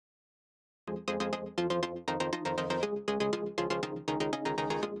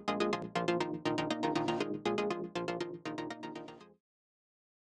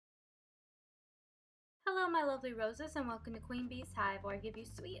Hello my lovely roses and welcome to Queen Bee's Hive, where I give you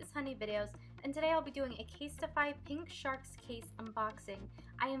sweet as honey videos, and today I'll be doing a Casetify Pink Sharks case unboxing.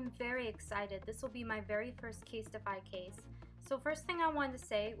 I am very excited. This will be my very first Casetify case. So first thing I wanted to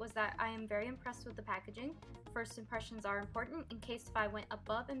say was that I am very impressed with the packaging. First impressions are important, and Casetify went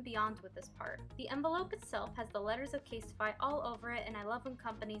above and beyond with this part. The envelope itself has the letters of Casetify all over it, and I love when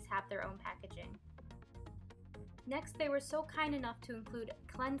companies have their own packaging. Next, they were so kind enough to include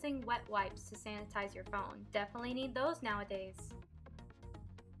cleansing wet wipes to sanitize your phone. Definitely need those nowadays.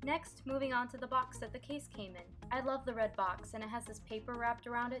 Next, moving on to the box that the case came in. I love the red box, and it has this paper wrapped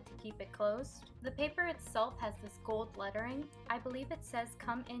around it to keep it closed. The paper itself has this gold lettering. I believe it says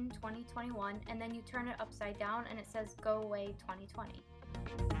come in 2021, and then you turn it upside down and it says go away 2020.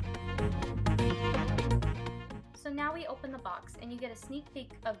 So now we open the box and you get a sneak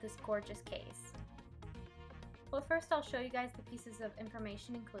peek of this gorgeous case. But first I'll show you guys the pieces of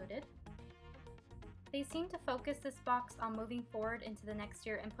information included. They seem to focus this box on moving forward into the next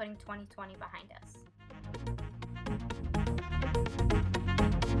year and putting 2020 behind us.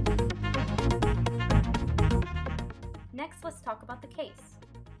 Next, let's talk about the case.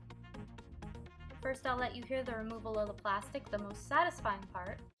 First, I'll let you hear the removal of the plastic, the most satisfying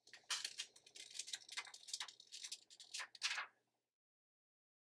part.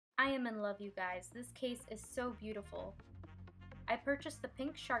 I am in love, you guys. This case is so beautiful. I purchased the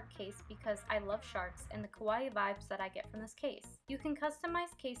pink shark case because I love sharks and the kawaii vibes that I get from this case. You can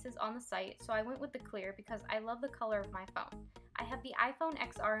customize cases on the site, so I went with the clear because I love the color of my phone. I have the iPhone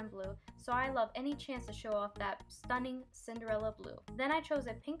XR in blue, so I love any chance to show off that stunning Cinderella blue. Then I chose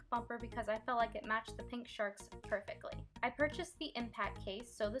a pink bumper because I felt like it matched the pink sharks perfectly. I purchased the impact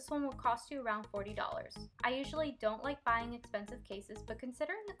case, so this one will cost you around $40. I usually don't like buying expensive cases, but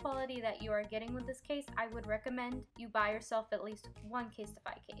considering the quality that you are getting with this case, I would recommend you buy yourself at least one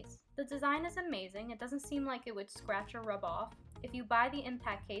Casetify case. The design is amazing. It doesn't seem like it would scratch or rub off. If you buy the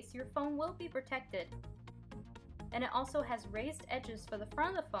impact case, your phone will be protected. And it also has raised edges for the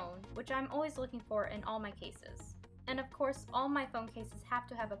front of the phone, which I'm always looking for in all my cases. And of course, all my phone cases have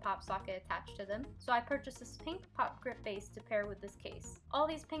to have a pop socket attached to them, so I purchased this pink pop grip base to pair with this case. All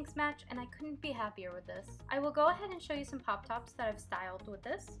these pinks match, and I couldn't be happier with this. I will go ahead and show you some pop tops that I've styled with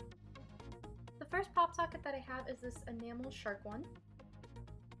this. The first pop socket that I have is this enamel shark one.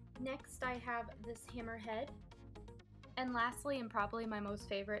 Next, I have this hammerhead. And lastly, and probably my most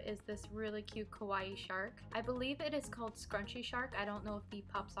favorite, is this really cute kawaii shark. I believe it is called Scrunchy Shark. I don't know if the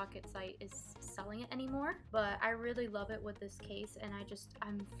pop socket site is selling it anymore, but I really love it with this case, and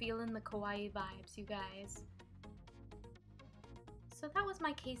I'm feeling the kawaii vibes, you guys. So that was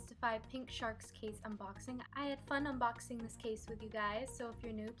my Casetify Pink Sharks case unboxing. I had fun unboxing this case with you guys, so if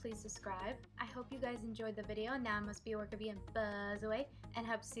you're new, please subscribe. I hope you guys enjoyed the video. Now I must be a worker bee and buzz away, and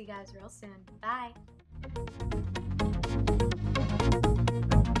hope to see you guys real soon. Bye!